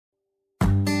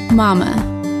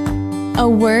Mama. A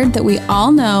word that we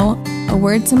all know, a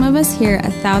word some of us hear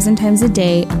 1,000 times a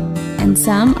day, and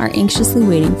some are anxiously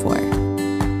waiting for.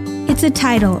 It's a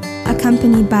title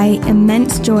accompanied by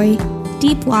immense joy,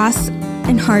 deep loss,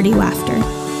 and hearty laughter.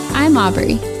 I'm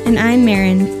Aubrey. And I'm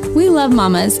Marin. We love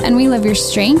mamas, and we love your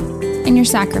strength and your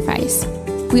sacrifice.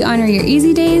 We honor your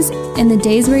easy days and the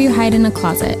days where you hide in a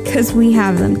closet. Because we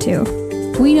have them too.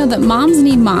 We know that moms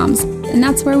need moms, and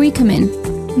that's where we come in.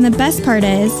 And the best part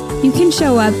is, you can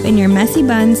show up in your messy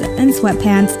buns and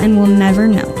sweatpants and we'll never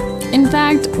know. In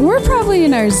fact, we're probably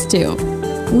in ours too.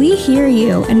 We hear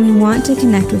you and we want to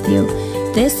connect with you.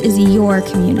 This is your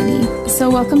community. So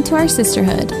welcome to our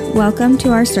sisterhood. Welcome to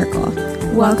our circle.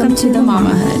 Welcome to the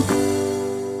mamahood.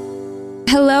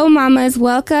 Hello, mamas.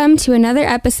 Welcome to another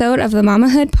episode of the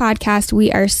Mamahood podcast.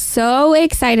 We are so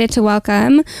excited to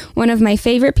welcome one of my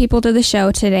favorite people to the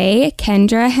show today,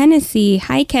 Kendra Hennessy.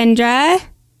 Hi, Kendra.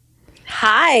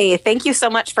 Hi. Thank you so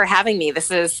much for having me.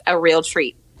 This is a real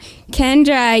treat.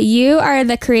 Kendra, you are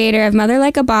the creator of Mother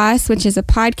Like a Boss, which is a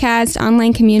podcast,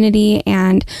 online community,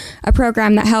 and a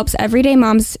program that helps everyday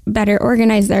moms better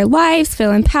organize their lives,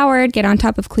 feel empowered, get on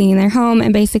top of cleaning their home,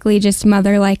 and basically just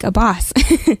mother like a boss.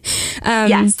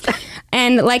 Yes.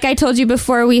 And like I told you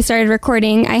before we started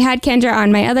recording, I had Kendra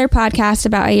on my other podcast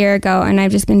about a year ago, and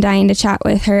I've just been dying to chat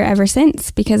with her ever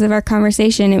since because of our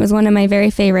conversation. It was one of my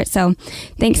very favorites. So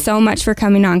thanks so much for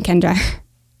coming on, Kendra.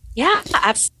 Yeah,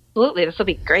 absolutely. This will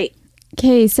be great.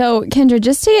 Okay, so Kendra,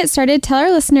 just to get started, tell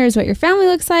our listeners what your family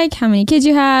looks like, how many kids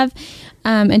you have,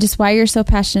 and just why you're so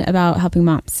passionate about helping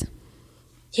moms.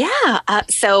 Yeah.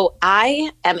 So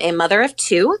I am a mother of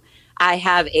two. I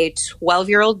have a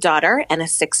 12-year-old daughter and a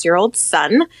 6-year-old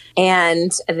son,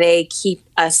 and they keep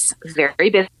us very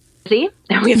busy.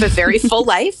 We have a very full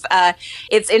life.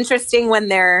 It's interesting when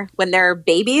they're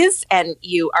babies and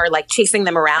you are like chasing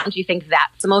them around. You think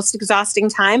that's the most exhausting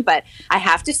time, but I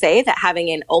have to say that having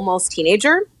an almost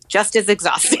teenager just as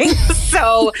exhausting.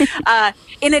 So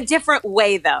in a different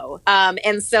way, though.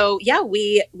 And so, yeah,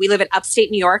 we live in upstate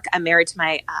New York. I'm married to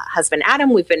my husband,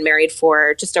 Adam. We've been married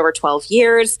for just over 12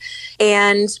 years.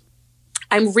 And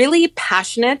I'm really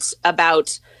passionate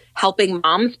about helping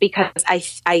moms because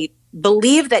I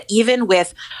believe that even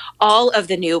with all of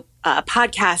the new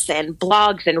podcasts and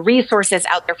blogs and resources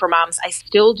out there for moms, I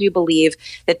still do believe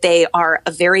that they are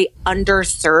a very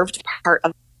underserved part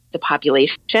of the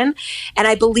population. And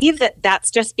I believe that that's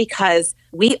just because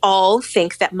we all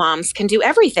think that moms can do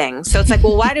everything. So it's like,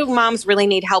 well, why do moms really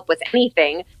need help with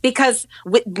anything? Because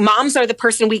moms are the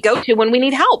person we go to when we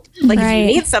need help. Like If you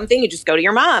need something, you just go to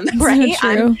your mom, right?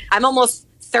 So I'm almost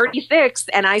 36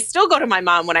 and I still go to my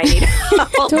mom when I need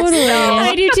help. Totally. So,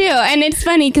 I do too. And it's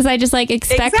funny because I just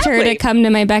expect her to come to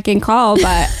my beck and call,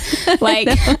 but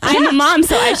I'm a mom,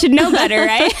 so I should know better,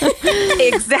 right?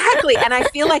 Exactly. And I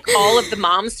feel like all of the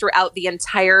moms throughout the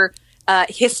entire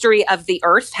history of the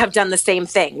earth have done the same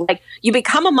thing. Like you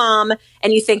become a mom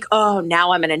and you think, oh,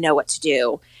 now I'm going to know what to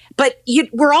do. But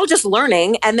we're all just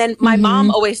learning. And then my mom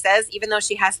always says, even though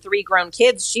she has 3 grown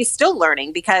kids, she's still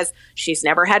learning because she's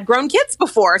never had grown kids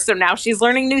before. So now she's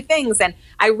learning new things. And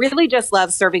I really just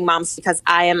love serving moms because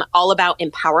I am all about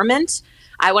empowerment.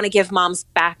 I want to give moms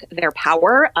back their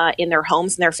power in their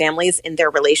homes, in their families, in their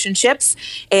relationships.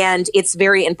 And it's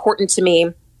very important to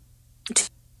me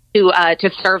to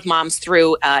serve moms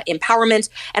through empowerment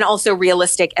and also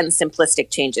realistic and simplistic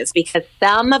changes, because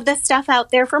some of the stuff out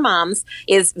there for moms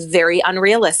is very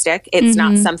unrealistic. It's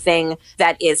not something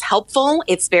that is helpful.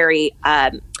 It's very,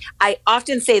 I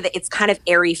often say that it's kind of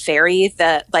airy-fairy,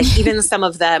 even some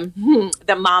of the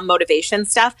mom motivation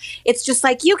stuff. It's just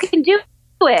like, you can do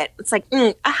it. It's like,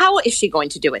 how is she going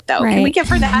to do it though? Right. Can we give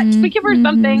her that? Can we give her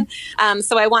something?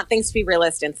 So I want things to be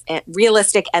realistic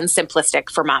and simplistic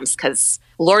for moms, because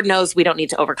Lord knows we don't need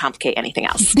to overcomplicate anything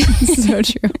else. So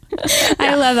true.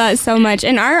 I love that so much.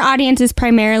 And our audience is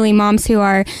primarily moms who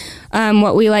are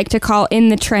what we like to call in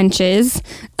the trenches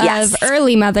of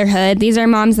early motherhood. These are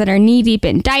moms that are knee deep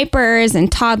in diapers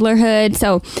and toddlerhood.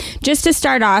 So just to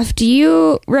start off, do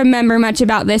you remember much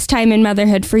about this time in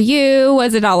motherhood for you?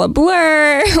 Was it all a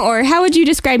blur? Or how would you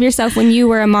describe yourself when you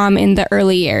were a mom in the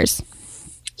early years?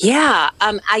 Yeah,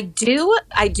 I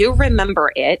do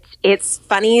remember it. It's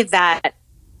funny that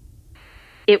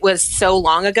it was so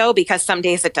long ago, because some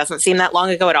days it doesn't seem that long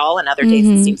ago at all, and other days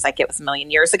it seems like it was a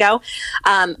million years ago.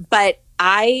 But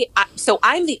so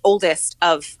I'm the oldest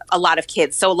of a lot of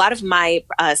kids. So a lot of my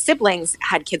siblings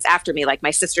had kids after me. Like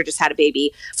my sister just had a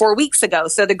baby 4 weeks ago.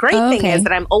 So the great thing is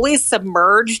that I'm always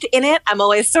submerged in it. I'm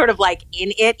always sort of like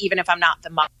in it, even if I'm not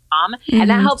the mom. And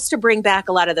that helps to bring back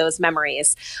a lot of those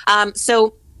memories.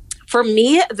 So For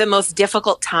me, the most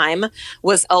difficult time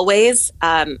was always,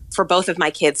 for both of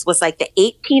my kids, was like the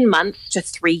 18 months to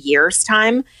 3 years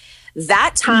time.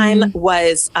 That time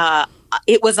was,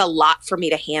 it was a lot for me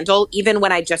to handle, even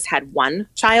when I just had one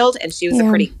child, and she was a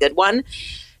pretty good one,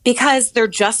 because they're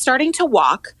just starting to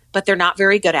walk, but they're not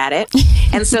very good at it.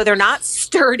 And so they're not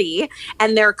sturdy,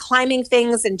 and they're climbing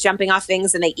things and jumping off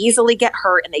things, and they easily get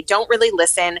hurt, and they don't really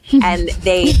listen, and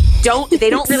they don't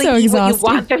really so eat exhausting. what you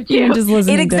want them to. You're just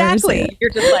listening to her say Exactly. it.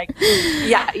 You're just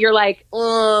like, you're like,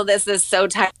 oh, this is so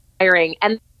tiring.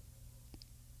 And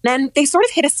then they sort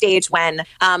of hit a stage when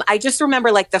I just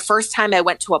remember like the first time I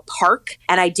went to a park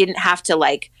and I didn't have to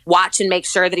like watch and make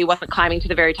sure that he wasn't climbing to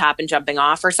the very top and jumping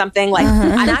off or something. Like,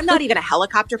 and I'm not even a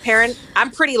helicopter parent. I'm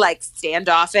pretty like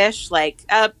standoffish, like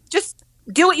just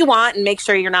do what you want and make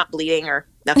sure you're not bleeding or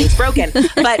nothing's broken.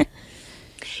 But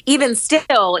even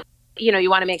still, you know,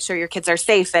 you want to make sure your kids are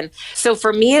safe. And so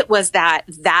for me, it was that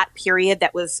period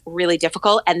that was really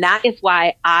difficult. And that is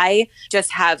why I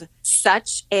just have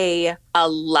such a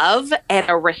love and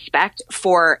a respect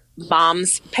for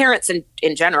moms, parents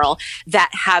in general,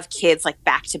 that have kids like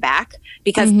back to back,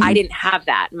 because I didn't have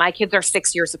that. My kids are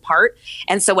 6 years apart.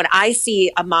 And so when I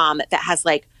see a mom that has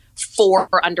like 4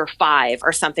 under 5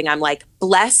 or something, I'm like,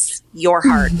 bless your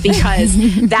heart, because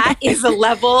that is a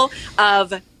level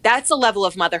of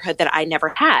motherhood that I never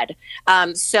had.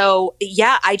 So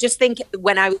yeah, I just think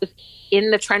when I was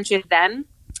in the trenches then,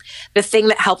 the thing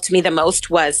that helped me the most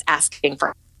was asking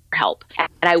for help. And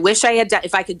I wish I had done,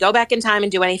 if I could go back in time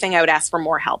and do anything, I would ask for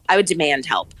more help. I would demand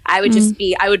help. I would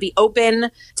I would be open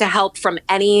to help from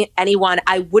anyone.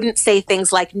 I wouldn't say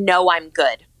things like, no, I'm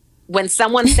good. When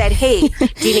someone said, hey,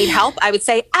 do you need help? I would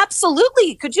say,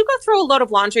 absolutely. Could you go throw a load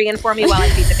of laundry in for me while I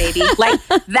feed the baby?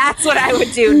 Like, that's what I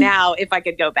would do now if I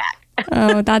could go back.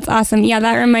 Oh, that's awesome. Yeah,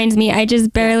 that reminds me. I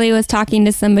just barely was talking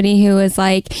to somebody who was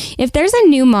like, if there's a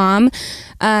new mom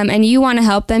and you want to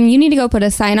help them, you need to go put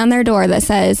a sign on their door that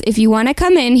says, if you want to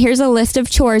come in, here's a list of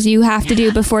chores you have to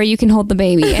do before you can hold the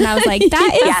baby. And I was like,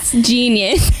 that is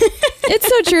genius. It's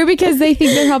so true, because they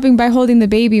think they're helping by holding the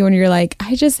baby when you're like,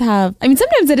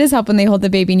 sometimes it is help when they hold the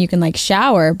baby and you can like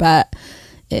shower, but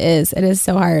it is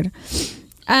so hard.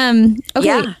 Okay.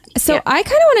 Yeah. So I kind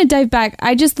of want to dive back.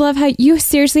 I just love how you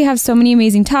seriously have so many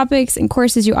amazing topics and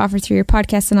courses you offer through your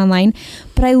podcast and online.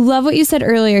 But I love what you said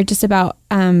earlier just about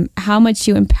how much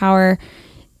you empower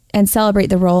and celebrate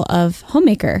the role of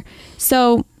homemaker.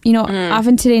 So, you know,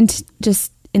 often today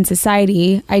just in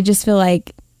society, I just feel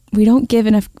like we don't give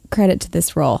enough credit to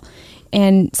this role.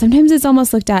 And sometimes it's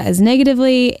almost looked at as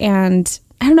negatively. And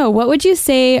I don't know, what would you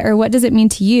say, or what does it mean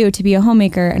to you to be a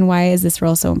homemaker, and why is this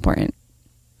role so important?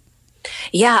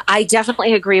 Yeah, I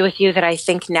definitely agree with you that I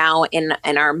think now in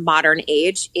our modern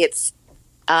age, it's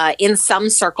in some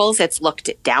circles it's looked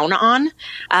down on,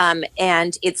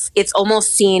 and it's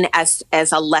almost seen as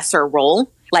a lesser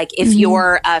role. Like if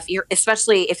you're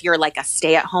especially if you're like a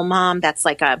stay-at-home mom, that's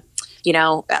like a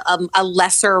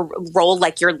lesser role,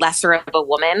 like you're lesser of a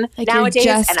woman like nowadays.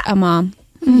 You're just a mom.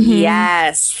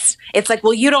 Yes. It's like,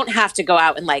 well, you don't have to go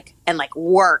out and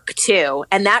work too.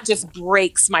 And that just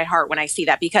breaks my heart when I see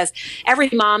that, because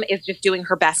every mom is just doing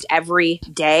her best every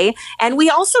day. And we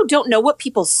also don't know what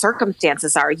people's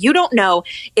circumstances are. You don't know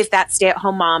if that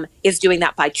stay-at-home mom is doing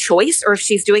that by choice, or if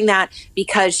she's doing that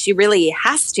because she really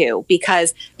has to,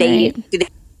 because they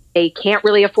can't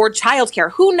really afford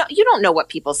childcare. You don't know what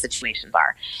people's situations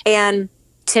are. And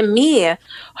to me,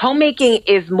 homemaking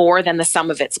is more than the sum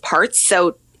of its parts.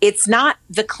 So it's not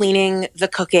the cleaning, the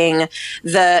cooking,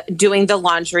 the doing the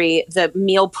laundry, the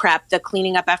meal prep, the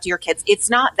cleaning up after your kids. It's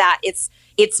not that.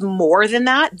 It's more than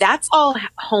that. That's all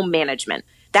home management.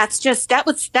 That's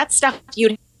stuff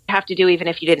you'd have to do even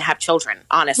if you didn't have children,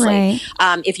 honestly.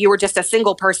 Right. If you were just a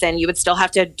single person, you would still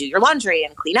have to do your laundry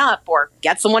and clean up or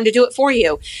get someone to do it for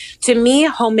you. To me,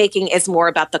 homemaking is more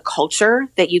about the culture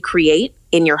that you create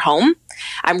in your home.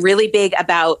 I'm really big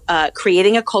about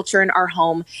creating a culture in our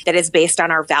home that is based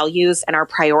on our values and our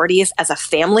priorities as a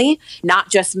family, not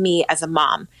just me as a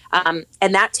mom. And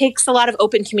that takes a lot of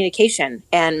open communication,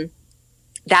 and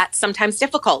that's sometimes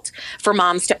difficult for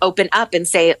moms to open up and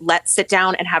say, let's sit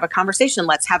down and have a conversation.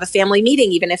 Let's have a family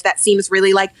meeting, even if that seems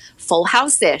really like Full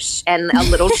House-ish and a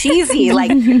little cheesy.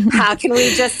 Like, how can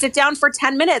we just sit down for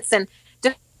 10 minutes and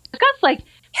discuss, like,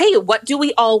 hey, what do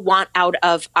we all want out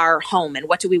of our home, and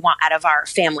what do we want out of our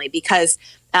family? Because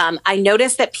I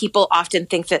notice that people often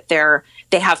think that their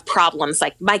they have problems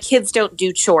like my kids don't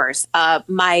do chores.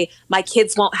 My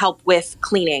kids won't help with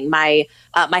cleaning. My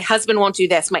husband won't do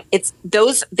this. It's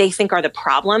those they think are the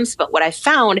problems. But what I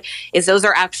found is those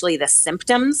are actually the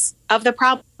symptoms of the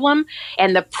problem.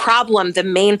 And the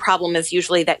main problem is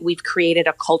usually that we've created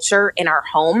a culture in our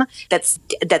home that's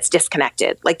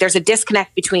disconnected. Like there's a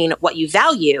disconnect between what you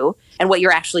value and what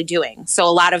you're actually doing. So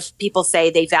a lot of people say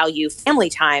they value family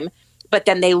time, but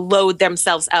then they load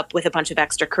themselves up with a bunch of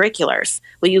extracurriculars.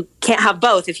 Well, you can't have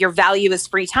both. If your value is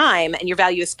free time and your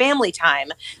value is family time,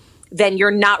 then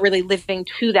you're not really living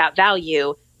to that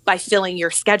value by filling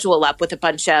your schedule up with a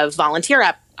bunch of volunteer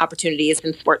opportunities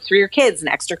and sports for your kids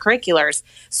and extracurriculars.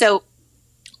 So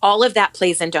all of that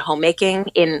plays into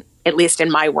homemaking, at least in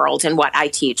my world and what I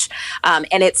teach. And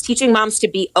it's teaching moms to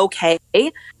be okay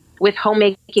with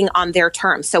homemaking on their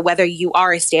terms. So whether you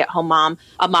are a stay-at-home mom,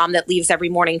 a mom that leaves every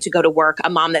morning to go to work, a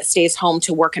mom that stays home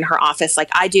to work in her office like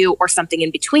I do, or something in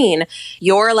between,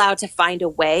 you're allowed to find a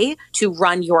way to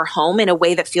run your home in a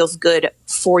way that feels good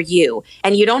for you.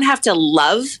 And you don't have to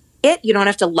love it. You don't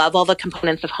have to love all the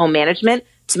components of home management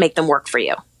to make them work for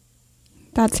you.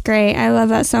 That's great. I love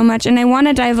that so much. And I want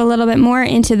to dive a little bit more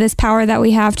into this power that we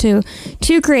have to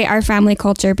create our family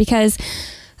culture, because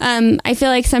I feel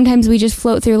like sometimes we just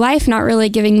float through life not really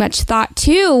giving much thought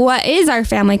to what is our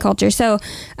family culture. So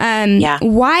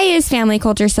why is family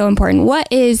culture so important? What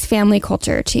is family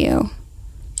culture to you?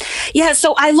 Yeah,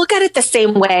 so I look at it the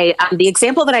same way. The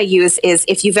example that I use is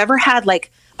if you've ever had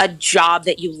like a job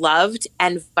that you loved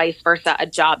and vice versa, a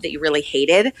job that you really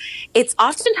hated, it's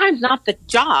oftentimes not the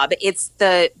job, it's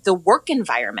the work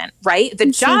environment, right? The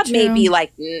job may be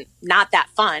like not that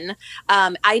fun.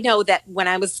 I know that when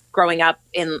I was growing up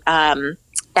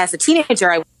as a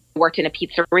teenager, I worked in a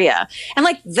pizzeria, and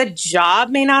like the job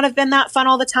may not have been that fun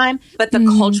all the time, but the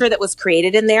culture that was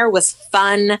created in there was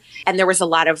fun, and there was a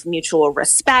lot of mutual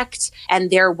respect,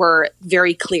 and there were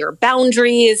very clear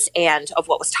boundaries and of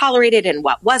what was tolerated and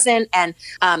what wasn't. And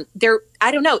I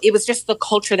don't know, it was just the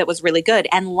culture that was really good.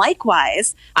 And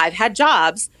likewise, I've had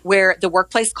jobs where the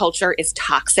workplace culture is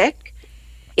toxic.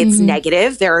 It's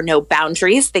negative. There are no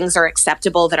boundaries. Things are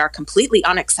acceptable that are completely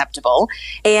unacceptable.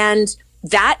 And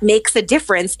that makes a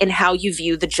difference in how you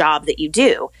view the job that you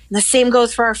do. And the same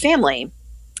goes for our family.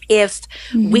 If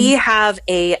we have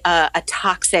a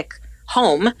toxic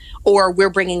home, or we're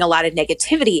bringing a lot of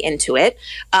negativity into it,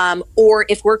 or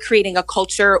if we're creating a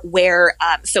culture where,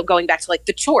 so going back to like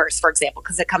the chores, for example,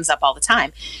 because it comes up all the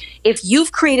time. If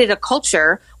you've created a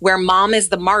culture where mom is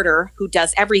the martyr who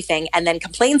does everything and then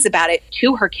complains about it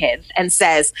to her kids and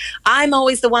says, I'm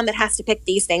always the one that has to pick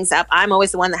these things up, I'm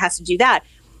always the one that has to do that,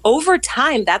 over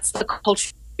time, that's the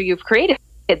culture you've created.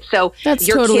 So that's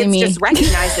your totally kids me. just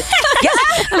recognize it. Yeah.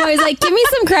 I'm always like, give me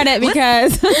some credit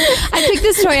because I picked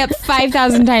this toy up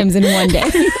 5,000 times in one day.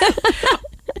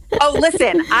 Oh,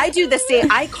 listen, I do the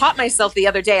same. I caught myself the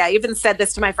other day. I even said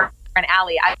this to my friend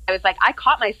Allie. I was like, I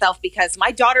caught myself because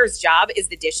my daughter's job is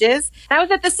the dishes. And I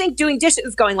was at the sink doing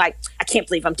dishes going like, I can't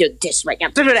believe I'm doing dishes right now.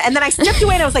 And then I stepped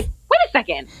away and I was like, wait a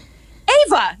second.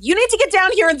 Ava, you need to get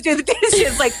down here and do the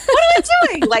dishes. Like, what am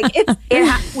I doing?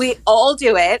 Like, we all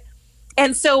do it.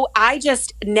 And so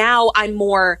now I'm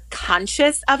more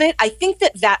conscious of it. I think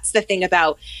that that's the thing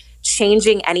about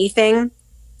changing anything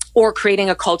or creating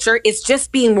a culture, is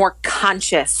just being more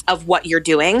conscious of what you're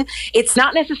doing. It's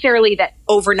not necessarily that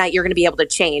overnight you're going to be able to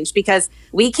change, because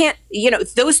we can't,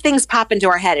 those things pop into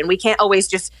our head and we can't always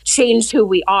just change who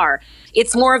we are.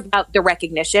 It's more about the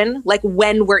recognition, like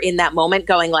when we're in that moment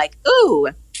going like, ooh,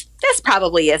 this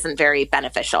probably isn't very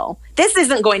beneficial. This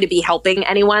isn't going to be helping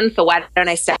anyone. So why don't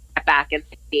I step back and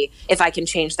see if I can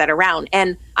change that around?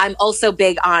 And I'm also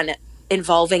big on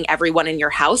involving everyone in your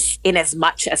house in as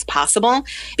much as possible,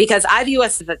 because I view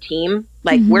us as a team.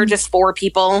 Like we're just 4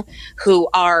 people who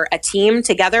are a team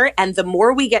together. And the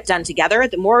more we get done together,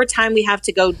 the more time we have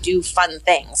to go do fun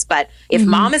things. But if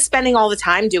mom is spending all the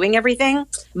time doing everything,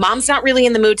 mom's not really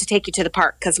in the mood to take you to the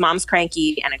park because mom's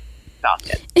cranky and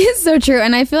exhausted. It's so true.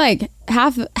 And I feel like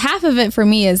half of it for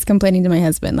me is complaining to my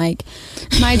husband. Like,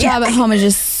 my job at home is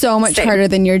just so much harder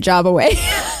than your job away.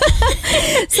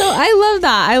 So I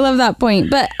love that point.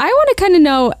 But I want to kind of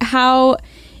know how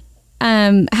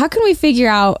can we figure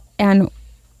out, and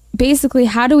basically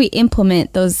how do we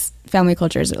implement those family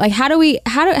cultures? Like,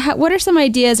 what are some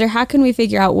ideas, or how can we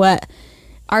figure out what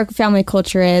our family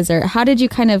culture is, or how did you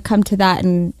kind of come to that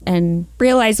and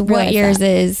realize what yours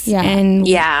is? Yeah. And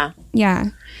yeah.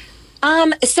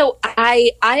 So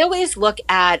I always look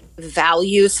at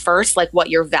values first, like what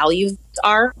your values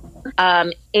are.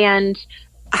 And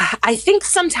I think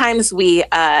sometimes we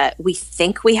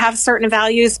think we have certain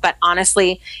values, but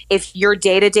honestly, if your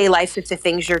day-to-day life, if the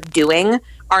things you're doing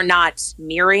are not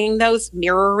mirroring those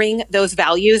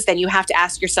values, then you have to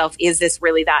ask yourself, is this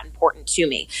really that important to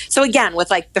me? So again,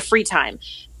 with like the free time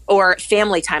or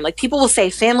family time, like people will say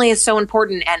family is so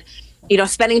important, and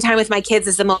spending time with my kids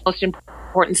is the most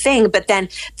important thing, but then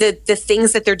the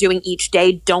things that they're doing each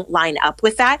day don't line up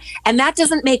with that. And that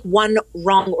doesn't make one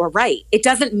wrong or right. It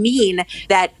doesn't mean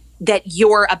that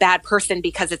you're a bad person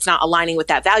because it's not aligning with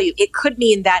that value. It could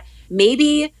mean that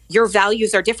maybe your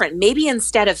values are different. Maybe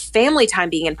instead of family time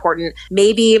being important,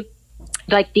 maybe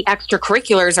like the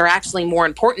extracurriculars are actually more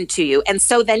important to you. And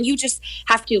so then you just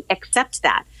have to accept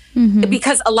that. Mm-hmm.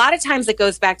 Because a lot of times it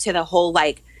goes back to the whole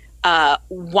like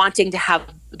wanting to have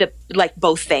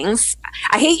both things.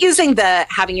 I hate using the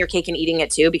having your cake and eating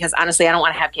it too, because honestly, I don't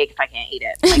want to have cake if I can't eat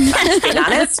it. Like, I'm just being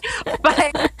honest. But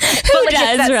like, does, it's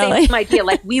that really? same idea.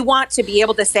 Like, we want to be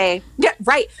able to say, yeah,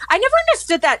 right. I never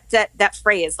understood that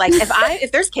phrase. Like,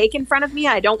 if there's cake in front of me,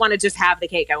 I don't want to just have the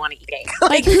cake. I want to eat cake.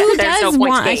 Like who does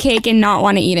want a cake and not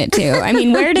want to eat it too? I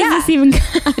mean, where does this even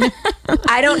come?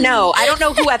 I don't know. I don't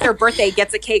know who at their birthday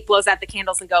gets a cake, blows out the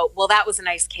candles, and go, well, that was a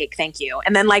nice cake, thank you.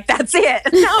 And then like, that's it.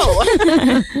 No.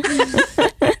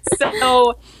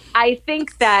 So I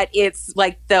think that it's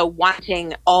like the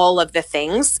wanting all of the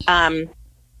things. And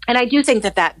I do think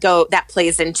that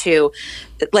plays into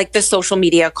like the social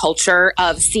media culture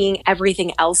of seeing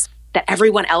everything else that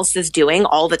everyone else is doing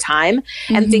all the time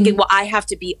and thinking, well, I have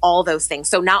to be all those things.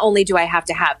 So not only do I have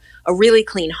to have a really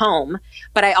clean home,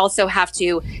 but I also have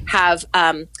to have,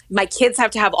 my kids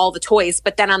have to have all the toys.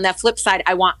 But then on the flip side,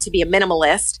 I want to be a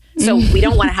minimalist. So we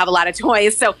don't want to have a lot of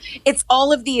toys. So it's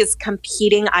all of these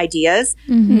competing ideas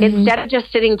instead of just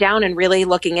sitting down and really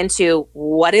looking into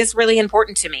what is really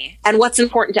important to me and what's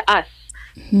important to us.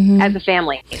 As a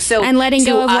family. So and letting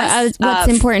go of what's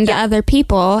important to other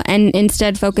people and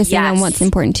instead focusing on what's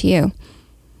important to you.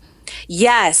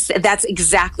 Yes, that's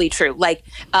exactly true. Like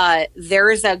there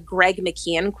is a Greg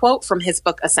McKeown quote from his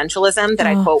book Essentialism that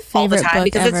I quote all the time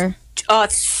because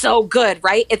it's so good,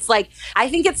 right? It's like, I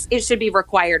think it should be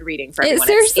required reading for everyone.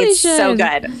 It's so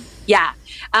good. Yeah.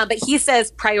 But he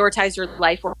says, prioritize your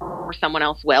life or someone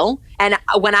else will. And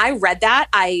when I read that,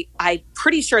 I'm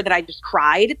pretty sure that I just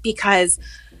cried, because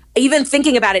even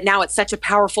thinking about it now, it's such a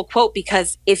powerful quote,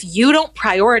 because if you don't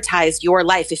prioritize your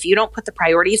life, if you don't put the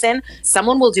priorities in,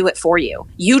 someone will do it for you.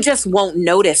 You just won't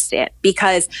notice it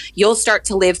because you'll start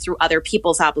to live through other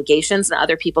people's obligations and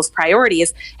other people's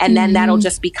priorities. And then that'll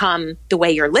just become the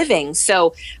way you're living.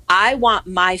 So I want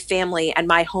my family and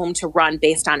my home to run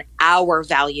based on our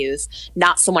values,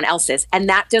 not someone else's. And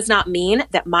that does not mean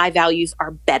that my values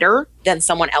are better than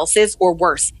someone else's or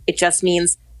worse. It just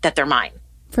means that they're mine.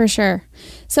 For sure.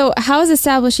 So how is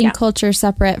establishing culture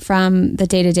separate from the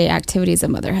day-to-day activities of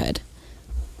motherhood?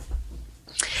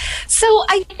 So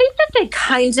I think that they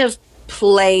kind of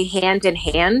play hand in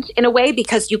hand in a way,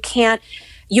 because you can't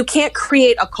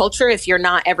create a culture if you're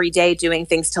not every day doing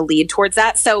things to lead towards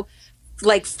that. So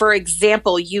like, for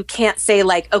example, you can't say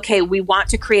like, okay, we want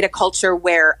to create a culture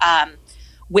where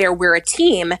we're a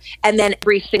team, and then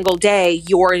every single day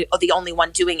you're the only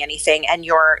one doing anything, and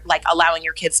you're like allowing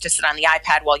your kids to sit on the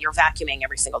iPad while you're vacuuming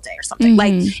every single day or something.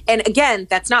 Like, and again,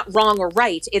 that's not wrong or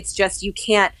right. It's just,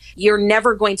 you're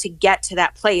never going to get to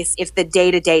that place if the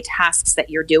day-to-day tasks that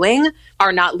you're doing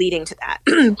are not leading to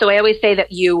that. So I always say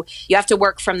that you have to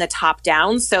work from the top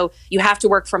down. So you have to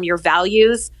work from your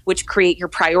values, which create your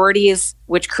priorities,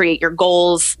 which create your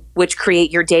goals, which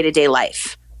create your day-to-day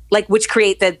life. Like, which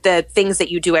create the things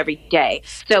that you do every day.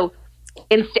 So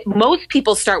most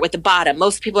people start with the bottom.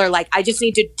 Most people are like, I just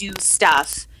need to do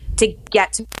stuff to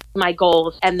get to my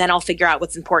goals, and then I'll figure out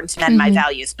what's important to me and my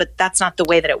values. But that's not the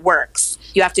way that it works.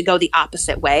 You have to go the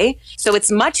opposite way. So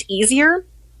it's much easier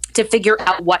to figure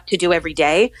out what to do every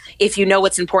day if you know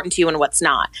what's important to you and what's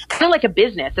not. Kind of like a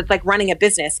business. It's like running a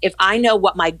business. If I know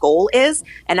what my goal is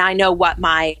and I know what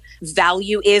my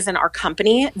value is in our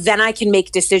company, then I can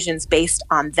make decisions based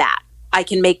on that. I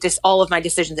can make all of my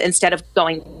decisions instead of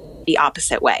going the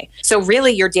opposite way. So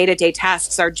really your day-to-day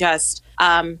tasks are just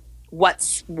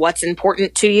what's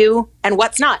important to you and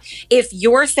what's not. If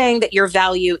you're saying that your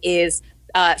value is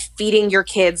feeding your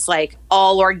kids like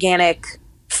all organic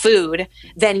food,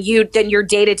 then your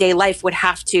day-to-day life would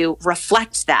have to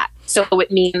reflect that. So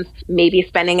it means maybe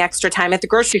spending extra time at the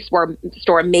grocery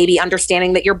store, maybe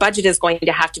understanding that your budget is going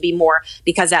to have to be more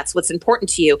because that's what's important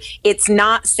to you. It's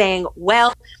not saying,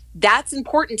 well, that's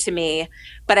important to me,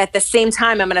 but at the same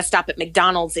time, I'm going to stop at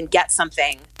McDonald's and get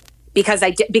something because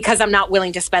I'm not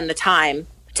willing to spend the time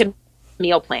to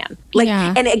meal plan. Like,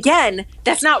 and again,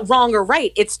 that's not wrong or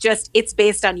right. It's just, it's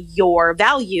based on your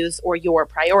values or your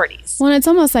priorities. Well, it's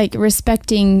almost like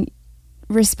respecting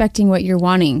what you're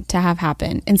wanting to have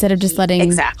happen instead of just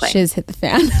letting shiz hit the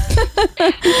fan.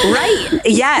 Right.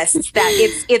 Yes.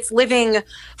 That it's living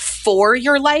for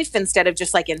your life instead of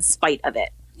just like in spite of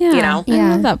it. Yeah. You know? I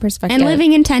love that perspective. And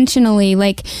living intentionally,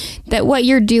 like that what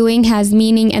you're doing has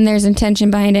meaning and there's intention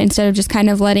behind it instead of just kind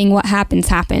of letting what happens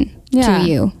happen to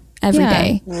you every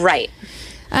day. Right.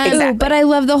 Exactly. But I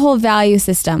love the whole value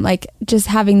system, like just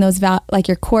having those like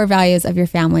your core values of your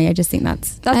family. I just think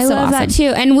that's I so love awesome. that too.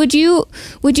 And would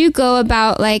you go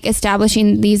about like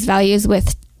establishing these values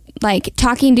with like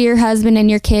talking to your husband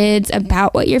and your kids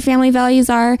about what your family values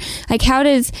are? Like how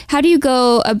do you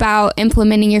go about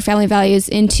implementing your family values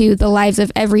into the lives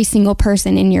of every single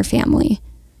person in your family?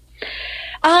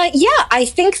 I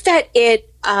think that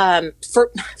it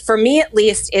for me at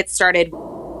least, it started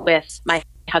with my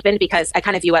husband, because I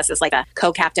kind of view us as like a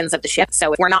co-captains of the ship.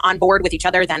 So if we're not on board with each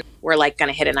other, then we're like going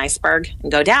to hit an iceberg and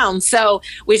go down. So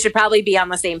we should probably be on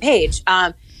the same page.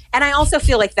 And I also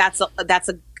feel like that's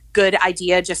a good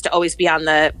idea, just to always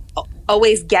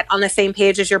get on the same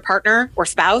page as your partner or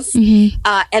spouse. Mm-hmm.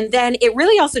 And then it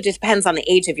really also just depends on the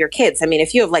age of your kids. I mean,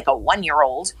 if you have like a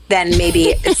 1-year-old, then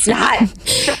maybe it's not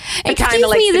the time to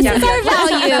like this is our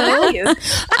value.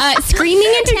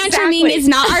 Screaming and tantruming is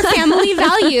not our family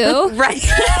value. Right.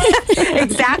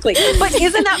 Exactly. But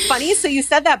isn't that funny? So you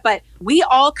said that, but we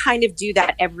all kind of do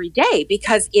that every day,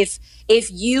 because if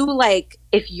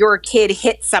your kid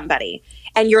hits somebody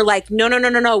and you're like,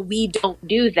 no, we don't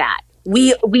do that.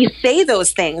 We say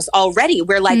those things already.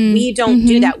 We're like, we don't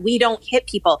do that. We don't hit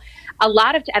people.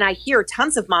 And I hear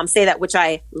tons of moms say that, which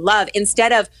I love.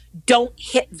 Instead of don't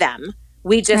hit them,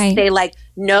 we just say like,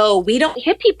 no, we don't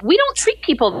hit people. We don't treat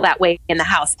people that way in the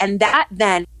house. And that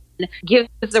then gives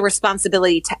the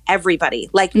responsibility to everybody.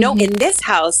 Like, no, in this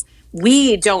house,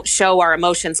 we don't show our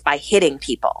emotions by hitting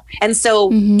people. And so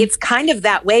it's kind of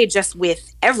that way just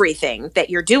with everything that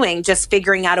you're doing, just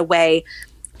figuring out a way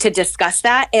to discuss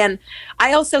that. And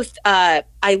I also, I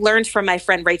learned from my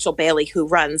friend Rachel Bailey, who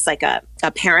runs like a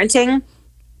parenting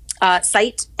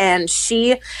site. And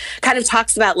she kind of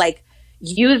talks about like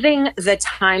using the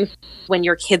times when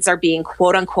your kids are being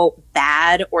quote unquote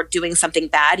bad or doing something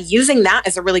bad, using that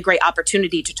as a really great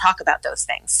opportunity to talk about those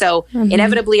things. So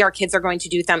inevitably our kids are going to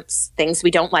do things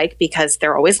we don't like because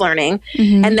they're always learning.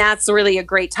 And that's really a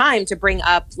great time to bring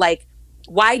up like,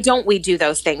 why don't we do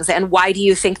those things? And why do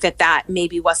you think that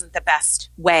maybe wasn't the best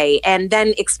way? And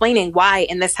then explaining why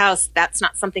in this house, that's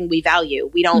not something we value.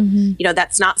 We don't,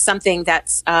 that's not something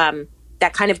that's,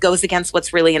 that kind of goes against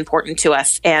what's really important to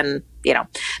us, and,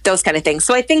 those kind of things.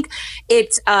 So I think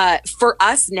it's, for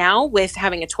us now with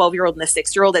having a 12-year-old and a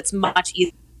 6-year-old, it's much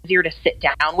easier to sit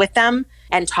down with them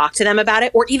and talk to them about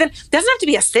it. Or even, it doesn't have to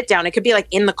be a sit down. It could be like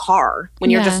in the car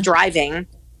when you're just driving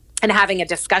and having a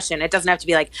discussion. It doesn't have to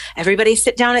be like, everybody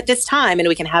sit down at this time and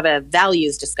we can have a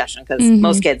values discussion, because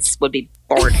most kids would be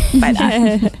bored by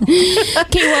that.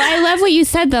 Okay, well, I love what you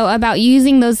said though about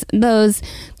using those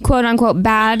quote unquote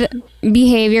bad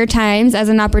behavior times as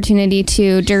an opportunity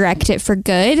to direct it for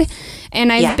good.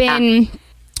 And I've been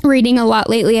reading a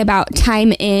lot lately about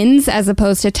time ins as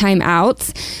opposed to time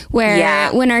outs,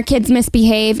 where when our kids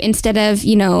misbehave, instead of,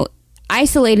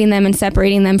 isolating them and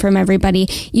separating them from everybody,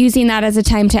 using that as a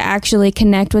time to actually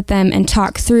connect with them and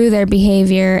talk through their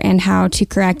behavior and how to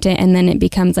correct it. And then it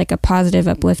becomes like a positive,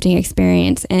 uplifting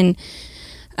experience. And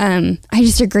I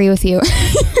just agree with you.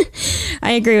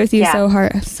 I agree with you so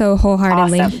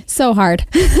wholeheartedly. Awesome. So hard.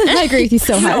 I agree with you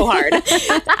so hard.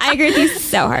 I agree with you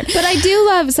so hard. But I do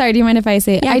love, sorry, do you mind if I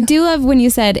say it? Yeah. I do love when you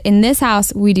said, in this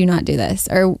house, we do not do this.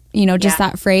 Or, just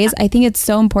that phrase. I think it's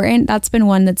so important. That's been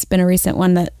one that's been a recent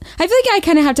one that I feel like I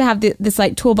kind of have to have this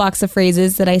like toolbox of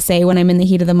phrases that I say when I'm in the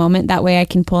heat of the moment. That way I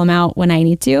can pull them out when I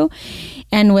need to.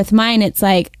 And with mine, it's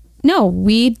like, no,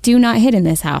 we do not hit in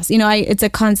this house. It's a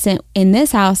constant, in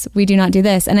this house, we do not do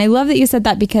this. And I love that you said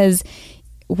that, because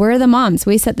we're the moms.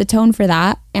 We set the tone for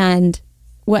that. And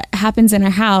what happens in our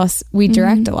house, we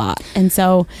direct a lot. And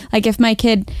so, like, if my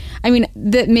kid,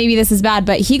 maybe this is bad,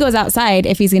 but he goes outside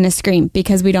if he's going to scream,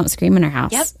 because we don't scream in our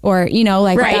house. Yep. Or,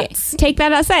 take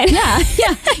that outside. Yeah.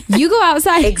 You go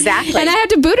outside. Exactly. And I have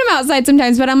to boot him outside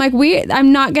sometimes, but I'm like,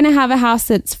 I'm not going to have a house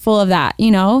that's full of that,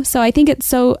 So I think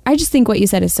I just think what you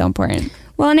said is so important.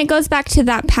 Well, and it goes back to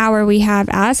that power we have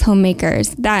as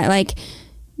homemakers,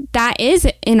 that is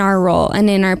in our role and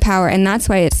in our power. And that's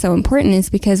why it's so important, is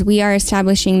because we are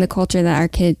establishing the culture that our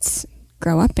kids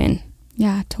grow up in.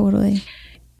 Yeah, totally.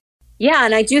 Yeah.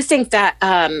 And I do think that,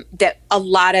 that a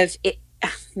lot of it,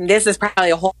 this is probably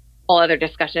a whole whole other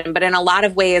discussion, but in a lot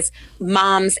of ways,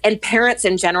 moms and parents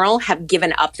in general have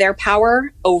given up their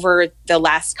power over the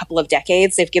last couple of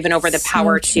decades. They've given over the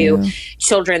power to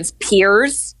children's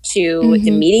peers, to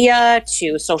the media,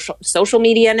 to social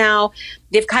media now.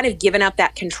 They've kind of given up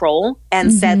that control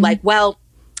and said like, well,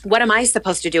 what am I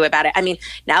supposed to do about it? I mean,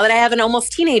 now that I have an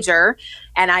almost teenager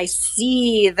and I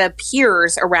see the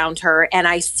peers around her and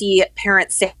I see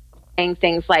parents saying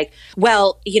things like,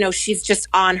 well, you know, she's just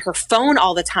on her phone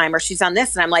all the time or she's on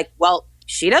this. And I'm like, well,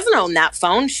 she doesn't own that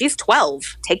phone. She's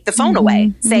 12. Take the phone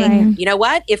away. Saying, you know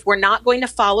what? If we're not going to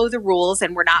follow the rules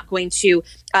and we're not going to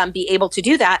be able to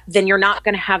do that, then you're not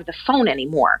going to have the phone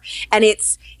anymore. And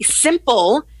it's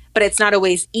simple, but it's not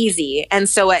always easy. And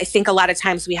so I think a lot of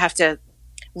times we have to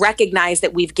recognize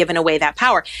that we've given away that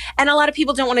power. And a lot of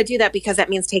people don't want to do that because that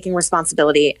means taking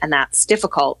responsibility, and that's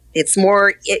difficult. It's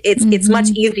more, it's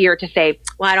much easier to say,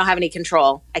 well, I don't have any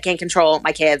control. I can't control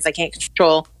my kids. I can't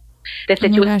control the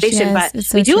situation, but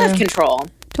we do have control.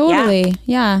 Totally.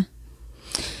 Yeah.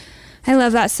 I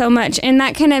love that so much. And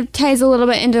that kind of ties a little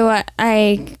bit into what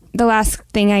the last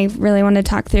thing I really want to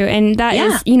talk through. And that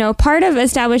is, you know, part of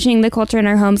establishing the culture in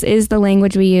our homes is the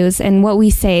language we use and what we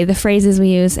say, the phrases we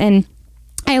use. And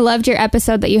I loved your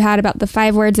episode that you had about the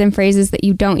 5 words and phrases that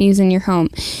you don't use in your home.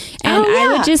 And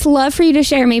I would just love for you to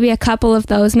share maybe a couple of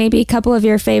those, maybe a couple of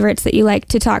your favorites that you like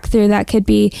to talk through that could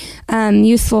be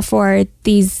useful for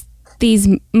these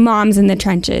moms in the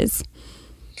trenches.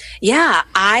 Yeah,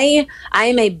 I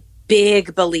am a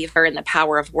big believer in the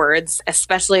power of words,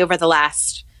 especially over the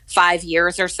last 5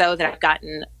 years or so that I've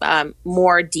gotten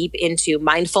more deep into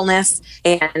mindfulness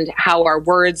and how our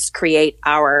words create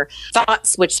our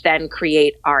thoughts, which then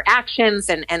create our actions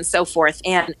and so forth,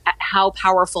 and how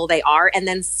powerful they are. And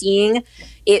then seeing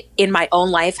it in my own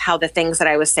life, how the things that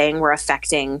I was saying were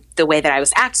affecting the way that I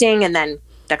was acting and then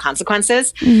the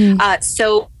consequences.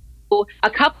 So a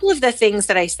couple of the things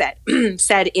that I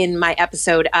said in my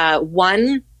episode,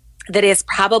 one that is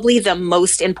probably the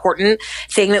most important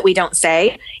thing that we don't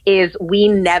say is we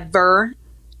never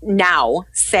now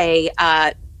say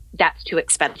that's too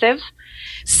expensive.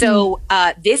 So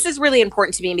this is really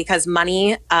important to me because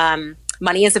money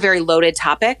is a very loaded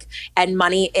topic, and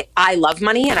I love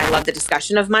money and I love the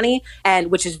discussion of money, and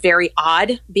which is very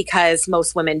odd because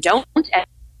most women don't.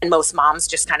 And most moms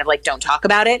just kind of like don't talk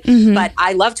about it. But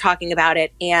I love talking about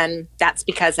it. And that's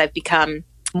because I've become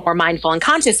more mindful and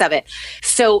conscious of it.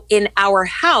 So in our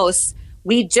house,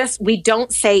 we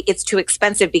don't say it's too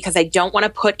expensive because I don't want to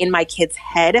put in my kids'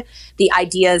 head the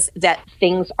ideas that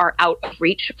things are out of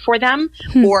reach for them,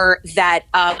 or that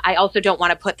I also don't want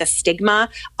to put the stigma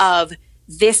of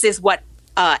this is what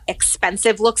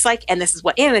expensive looks like and this is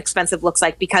what inexpensive looks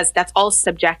like, because that's all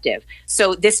subjective.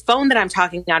 So this phone that I'm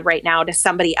talking on right now to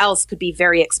somebody else could be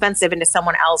very expensive, and to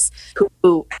someone else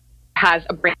who has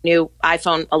a brand new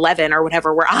iPhone 11 or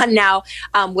whatever we're on now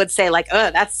would say like,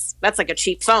 oh, that's like a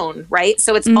cheap phone, right?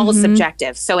 So it's all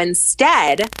subjective. So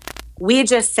instead, we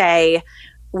just say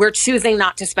we're choosing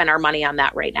not to spend our money on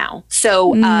that right now.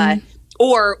 So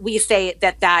or we say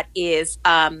that is,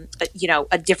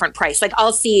 a different price. Like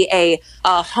I'll see a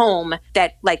home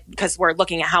that, like, because we're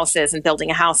looking at houses and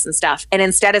building a house and stuff. And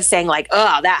instead of saying like,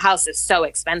 oh, that house is so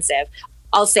expensive,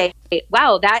 I'll say,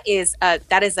 wow, that is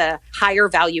a higher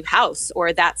value house,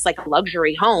 or that's like a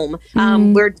luxury home.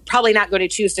 We're probably not going to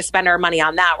choose to spend our money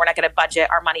on that. We're not going to budget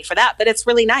our money for that. But it's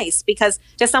really nice because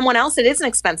to someone else, it isn't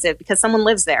expensive because someone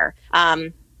lives there.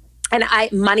 And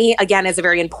money, again, is a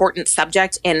very important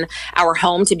subject in our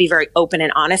home to be very open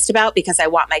and honest about, because I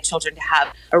want my children to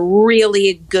have a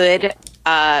really good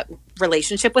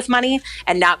relationship with money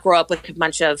and not grow up with a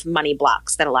bunch of money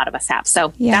blocks that a lot of us have.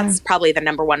 So that's probably the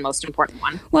number one most important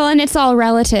one. Well, and it's all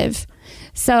relative.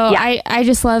 So I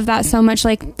just love that so much.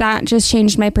 Like that just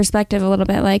changed my perspective a little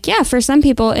bit. Like, yeah, for some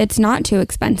people, it's not too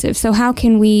expensive. So how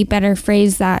can we better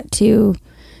phrase that to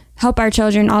help our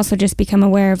children also just become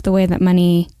aware of the way that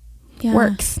money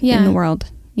works in the world,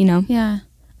 you know? Yeah.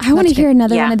 I want to hear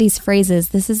another one of these phrases.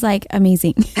 This is like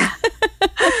amazing.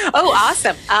 Oh,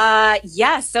 awesome.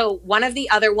 So one of the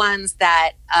other ones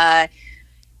that I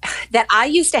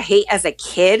used to hate as a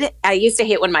kid, I used to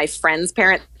hate when my friend's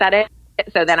parents said it.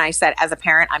 So then I said, as a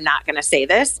parent, I'm not going to say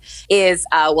this, is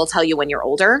we'll tell you when you're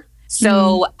older.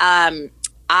 So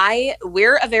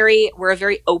we're a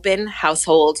very open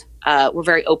household. We're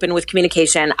very open with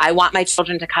communication. I want my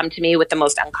children to come to me with the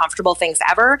most uncomfortable things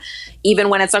ever, even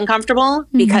when it's uncomfortable,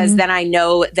 because then I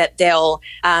know that they'll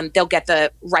get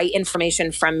the right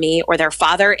information from me or their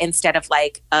father instead of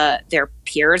like their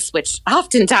peers, which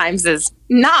oftentimes is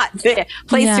not the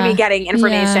place to be getting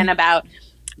information about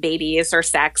babies or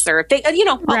sex or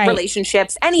Right.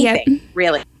 relationships, anything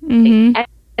really.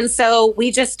 And so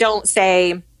we just don't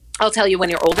say, I'll tell you when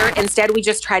you're older. Instead, we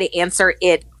just try to answer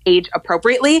it age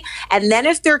appropriately. And then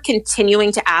if they're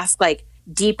continuing to ask like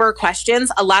deeper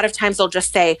questions, a lot of times they'll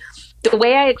just say, the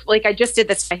way I just did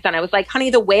this to my son. I was like,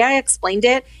 honey, the way I explained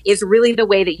it is really the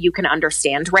way that you can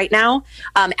understand right now.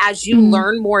 As you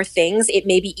learn more things, it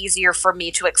may be easier for me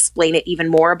to explain it even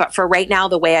more. But for right now,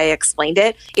 the way I explained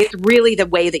it, it's really the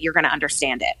way that you're going to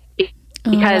understand it.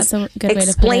 Because that's a good way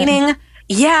to put it.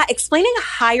 Explaining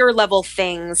higher level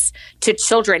things to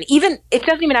children, even it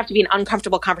doesn't even have to be an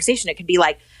uncomfortable conversation. It could be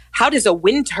like, how does a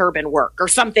wind turbine work or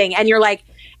something? And you're like,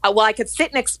 well, I could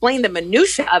sit and explain the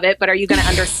minutia of it, but are you going to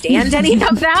understand any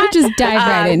of that? Just dive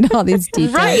right into all these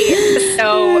details. Right.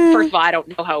 So first of all, I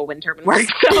don't know how a wind turbine works,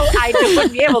 so I just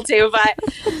wouldn't be able to,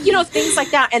 but things like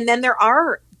that. And then there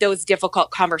are those difficult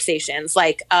conversations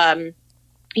like,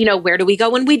 where do we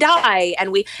go when we die?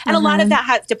 And a lot of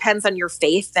that depends on your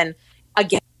faith and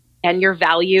again, and your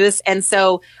values. And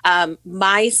so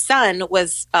my son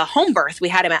was a home birth. We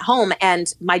had him at home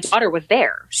and my daughter was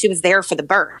there. She was there for the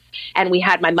birth. And we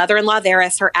had my mother-in-law there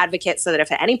as her advocate so that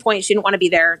if at any point she didn't want to be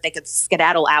there, they could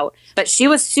skedaddle out. But she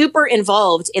was super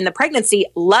involved in the pregnancy,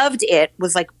 loved it,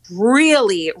 was like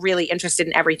really, really interested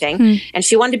in everything. And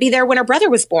she wanted to be there when her brother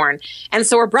was born. And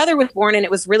so her brother was born and it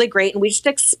was really great. And we just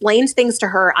explained things to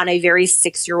her on a very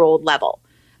 6-year-old level.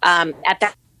 At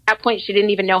that point, she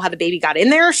didn't even know how the baby got in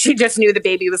there. She just knew the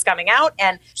baby was coming out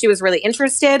and she was really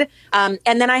interested. And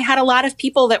then I had a lot of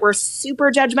people that were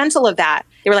super judgmental of that.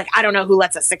 They were like, I don't know who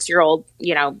lets a 6-year-old,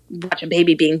 watch a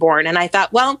baby being born. And I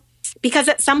thought, well, because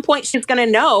at some point she's going to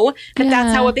know that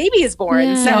that's how a baby is born.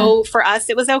 Yeah. So for us,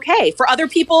 it was okay. For other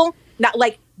people, not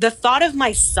like the thought of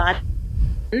my son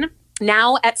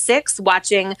now at 6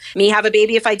 watching me have a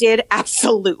baby if I did,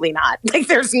 absolutely not. Like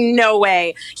there's no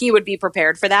way he would be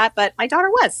prepared for that, but my daughter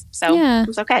was. So it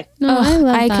was okay. No,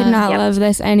 I could not love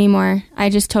this anymore. I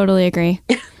just totally agree.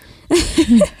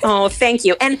 Oh, thank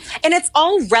you. And it's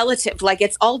all relative. Like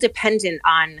it's all dependent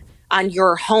on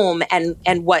your home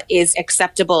and what is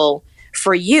acceptable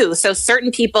for you. So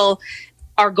certain people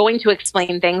are going to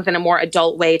explain things in a more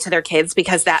adult way to their kids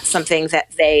because that's something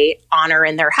that they honor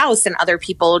in their house and other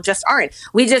people just aren't.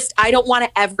 I don't want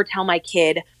to ever tell my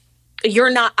kid,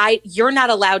 you're not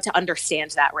allowed to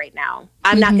understand that right now.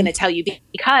 I'm not going to tell you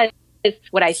because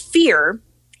what I fear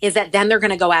is that then they're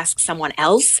going to go ask someone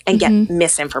else and get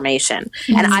misinformation.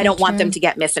 And I don't want them to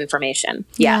get misinformation.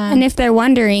 Yeah. And if they're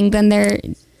wondering, then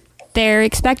they're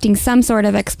expecting some sort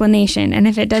of explanation. And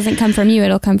if it doesn't come from you,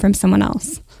 it'll come from someone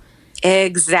else.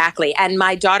 Exactly. And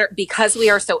my daughter, because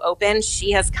we are so open,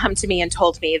 she has come to me and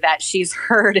told me that she's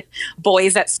heard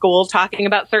boys at school talking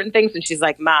about certain things. And she's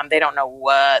like, Mom, they don't know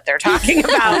what they're talking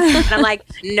about. And I'm like,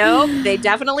 no, they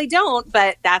definitely don't.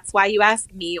 But that's why you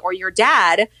ask me or your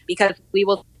dad, because we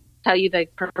will tell you the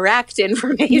correct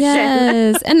information.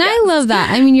 Yes. And I love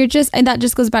that. I mean, and that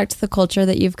just goes back to the culture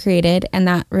that you've created and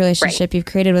that relationship you've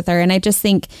created with her. And I just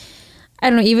think, I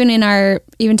don't know,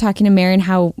 even talking to Mary and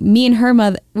how me and her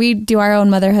mother, we do our own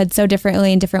motherhood so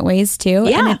differently in different ways too.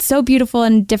 Yeah. And it's so beautiful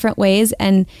in different ways.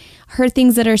 And her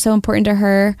things that are so important to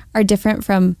her are different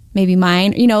from maybe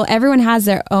mine. Everyone has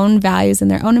their own values and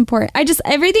their own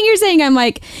everything you're saying, I'm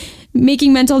like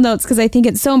making mental notes because I think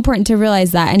it's so important to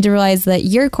realize that and to realize that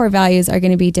your core values are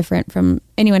going to be different from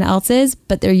anyone else's,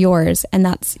 but they're yours. And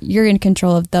you're in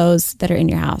control of those that are in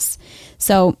your house.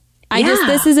 So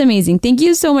this is amazing. Thank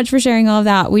you so much for sharing all of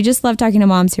that. We just love talking to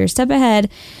moms who are a step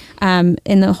ahead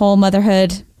in the whole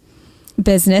motherhood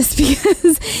business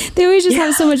because they always just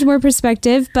have so much more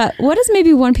perspective. But what is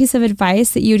maybe one piece of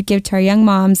advice that you would give to our young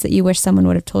moms that you wish someone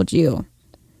would have told you?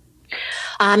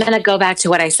 I'm going to go back to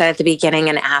what I said at the beginning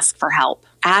and ask for help.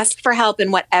 Ask for help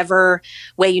in whatever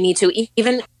way you need to,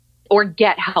 or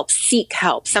get help, seek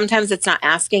help. Sometimes it's not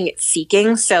asking, it's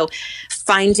seeking. So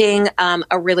finding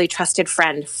a really trusted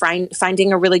friend,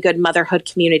 finding a really good motherhood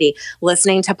community,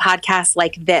 listening to podcasts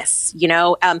like this,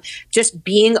 just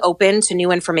being open to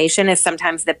new information is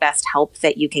sometimes the best help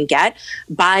that you can get.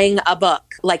 Buying a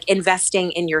book, like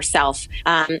investing in yourself,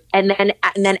 and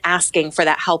then asking for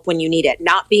that help when you need it,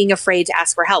 not being afraid to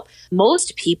ask for help.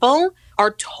 Most people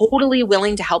are totally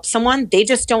willing to help someone. They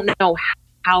just don't know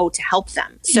how to help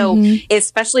them. So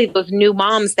especially those new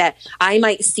moms that I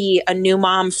might see a new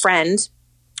mom friend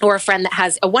or a friend that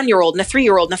has a 1-year-old and a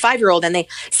 3-year-old and a 5-year-old and they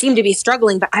seem to be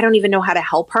struggling, but I don't even know how to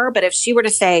help her. But if she were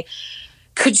to say,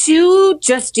 could you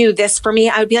just do this for me?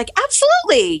 I would be like,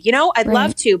 absolutely. I'd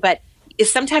love to. But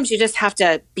sometimes you just have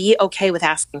to be okay with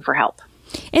asking for help.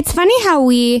 It's funny how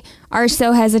we are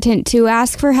so hesitant to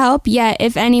ask for help, yet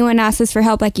if anyone asks us for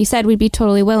help, like you said, we'd be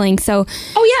totally willing. So,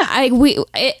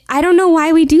 I don't know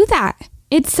why we do that.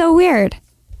 It's so weird.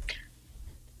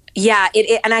 Yeah,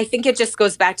 and I think it just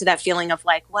goes back to that feeling of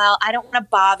like, well, I don't want to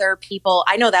bother people.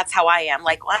 I know that's how I am.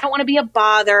 Like, well, I don't want to be a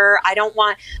bother. I don't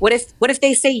want, what if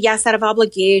they say yes out of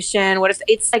obligation? What if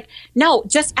it's like, no,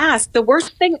 just ask. The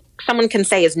worst thing someone can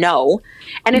say is no.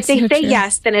 And if they say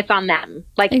yes, then it's on them.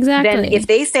 Like, then if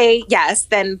they say yes,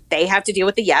 then they have to deal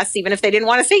with the yes, even if they didn't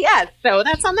want to say yes. So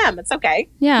that's on them. It's okay.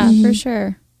 Yeah, for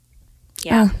sure.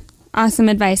 Yeah. Oh. Awesome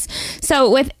advice. So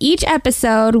with each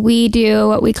episode, we do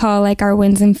what we call like our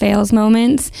wins and fails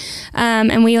moments.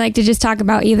 And we like to just talk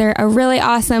about either a really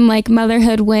awesome like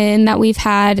motherhood win that we've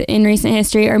had in recent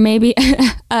history, or maybe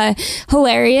a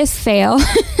hilarious fail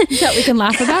that we can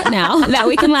laugh about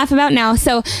now.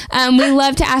 So we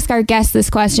love to ask our guests this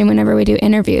question whenever we do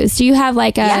interviews. Do you have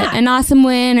like an awesome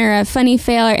win or a funny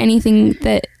fail or anything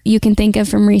that you can think of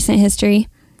from recent history?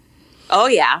 Oh,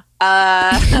 yeah.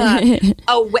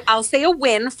 I'll say a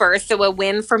win first. So a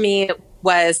win for me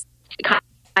was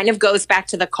kind of goes back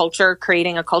to the culture,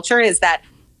 creating a culture, is that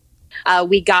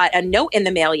we got a note in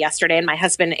the mail yesterday, and my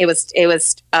husband, it was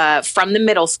from the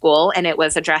middle school, and it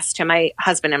was addressed to my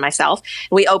husband and myself.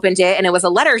 We opened it, and it was a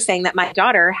letter saying that my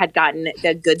daughter had gotten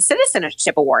the Good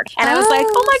Citizenship Award. And I was like,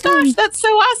 oh my gosh, that's so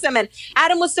awesome. And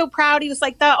Adam was so proud. He was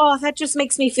like, that just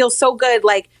makes me feel so good.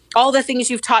 Like, all the things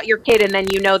you've taught your kid, and then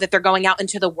you know that they're going out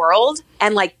into the world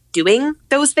and like doing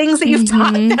those things that you've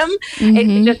taught them.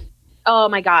 It just, oh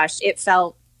my gosh, it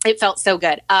felt so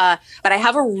good. But I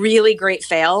have a really great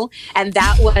fail. And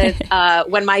that was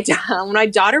when my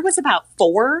daughter was about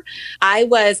 4, I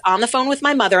was on the phone with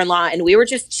my mother-in-law, and we were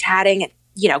just chatting and,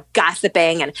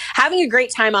 gossiping and having a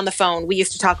great time on the phone. We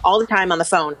used to talk all the time on the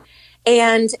phone.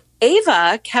 And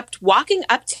Ava kept walking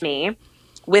up to me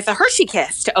with a Hershey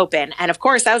Kiss to open. And of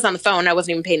course, I was on the phone. I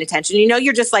wasn't even paying attention.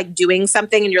 You're just like doing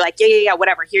something and you're like, yeah,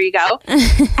 whatever. Here you go.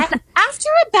 And after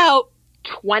about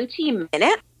 20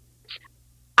 minutes,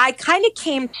 I kind of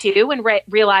came to and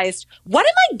realized, what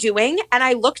am I doing? And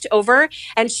I looked over,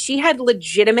 and she had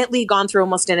legitimately gone through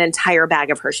almost an entire bag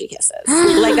of Hershey Kisses,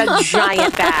 like a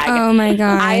giant bag. Oh my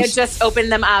gosh. I had just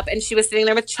opened them up, and she was sitting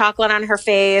there with chocolate on her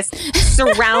face,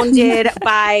 surrounded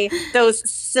by those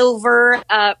silver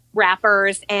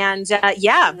wrappers. And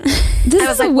this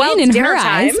is a win in her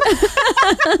eyes.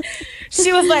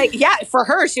 She was like, yeah, for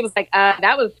her, she was like,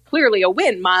 that was clearly a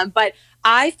win, Mom. But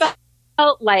I felt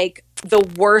like the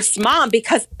worst mom,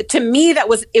 because to me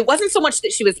it wasn't so much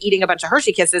that she was eating a bunch of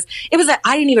Hershey Kisses, it was that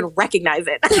I didn't even recognize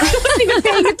it. I wasn't even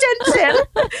paying attention,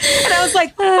 and I was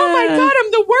like, oh my God,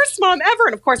 I'm the worst mom ever.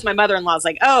 And of course my mother-in-law was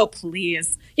like, oh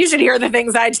please, you should hear the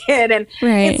things I did. And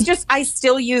It's just, I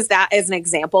still use that as an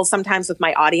example sometimes with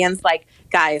my audience, like,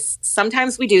 guys,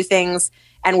 sometimes we do things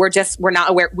and we're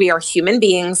not aware. We are human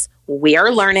beings. We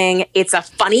are learning. It's a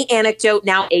funny anecdote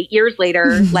now, 8 years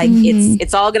later. Like,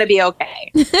 it's all going to be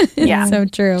okay. Yeah. So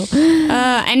true.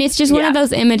 And it's just one of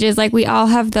those images, like we all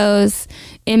have those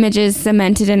images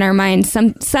cemented in our minds,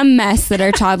 some mess that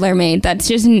our toddler made. That's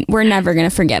just, we're never going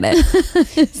to forget it.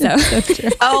 So true.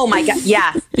 Oh my God.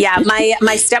 Yeah. Yeah.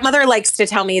 My stepmother likes to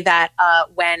tell me that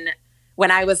when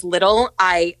I was little,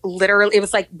 it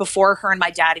was like before her and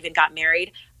my dad even got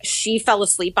married, she fell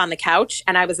asleep on the couch,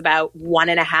 and I was about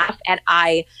 1.5, and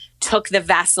I took the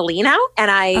Vaseline out and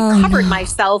I covered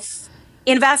myself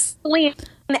in Vaseline,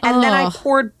 and then I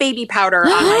poured baby powder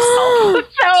on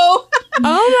myself. So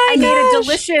I made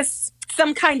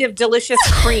some kind of delicious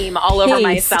cream all over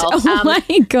myself. Oh my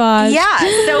gosh. Yeah.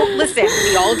 So listen,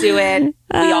 we all do it.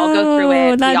 We all go through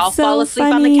it. We all fall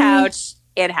asleep on the couch.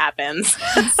 It happens.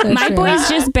 So my boys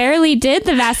just barely did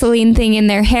the Vaseline thing in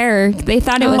their hair. They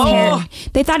thought it was hair.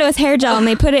 They thought it was hair gel, and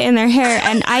they put it in their hair.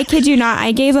 And I kid you not,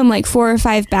 I gave them like 4 or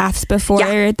 5 baths before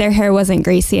their hair wasn't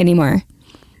greasy anymore.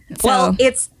 So. Well,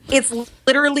 it's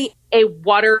literally a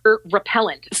water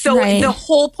repellent. So the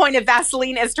whole point of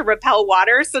Vaseline is to repel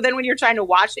water. So then when you're trying to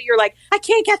wash it, you're like, I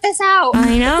can't get this out.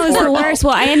 I know, it's the worst.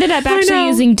 Well, I ended up actually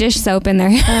using dish soap in their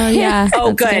hair. Oh, yeah.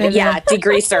 Oh, good. Yeah,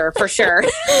 degreaser for sure.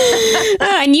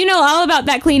 And you know all about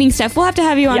that cleaning stuff. We'll have to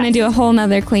have you on and do a whole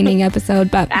nother cleaning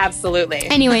episode. But absolutely.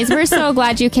 Anyways, we're so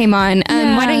glad you came on.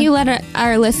 Why don't you let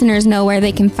our listeners know where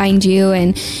they can find you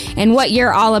and what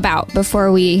you're all about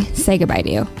before we say goodbye to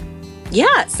you?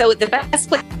 Yeah, so the best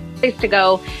place to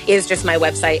go is just my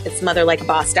website. It's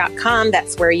motherlikeaboss.com.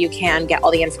 That's where you can get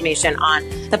all the information on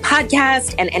the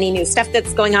podcast and any new stuff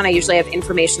that's going on. I usually have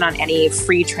information on any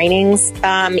free trainings,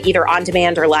 either on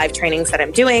demand or live trainings that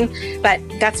I'm doing. But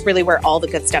that's really where all the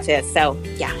good stuff is. So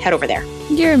yeah, head over there.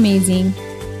 You're amazing.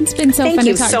 It's been so fun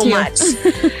to talk to you. Thank you so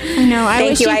much. I know. I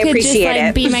wish you could appreciate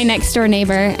just be my next door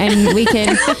neighbor and we could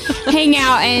hang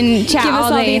out and chat Give all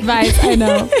us all the day. advice. I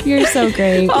know. You're so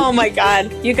great. Oh my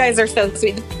God. You guys are so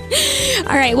sweet.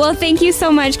 All right. Well, thank you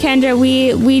so much, Kendra.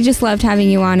 We just loved having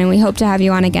you on and we hope to have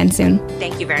you on again soon.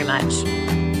 Thank you very much.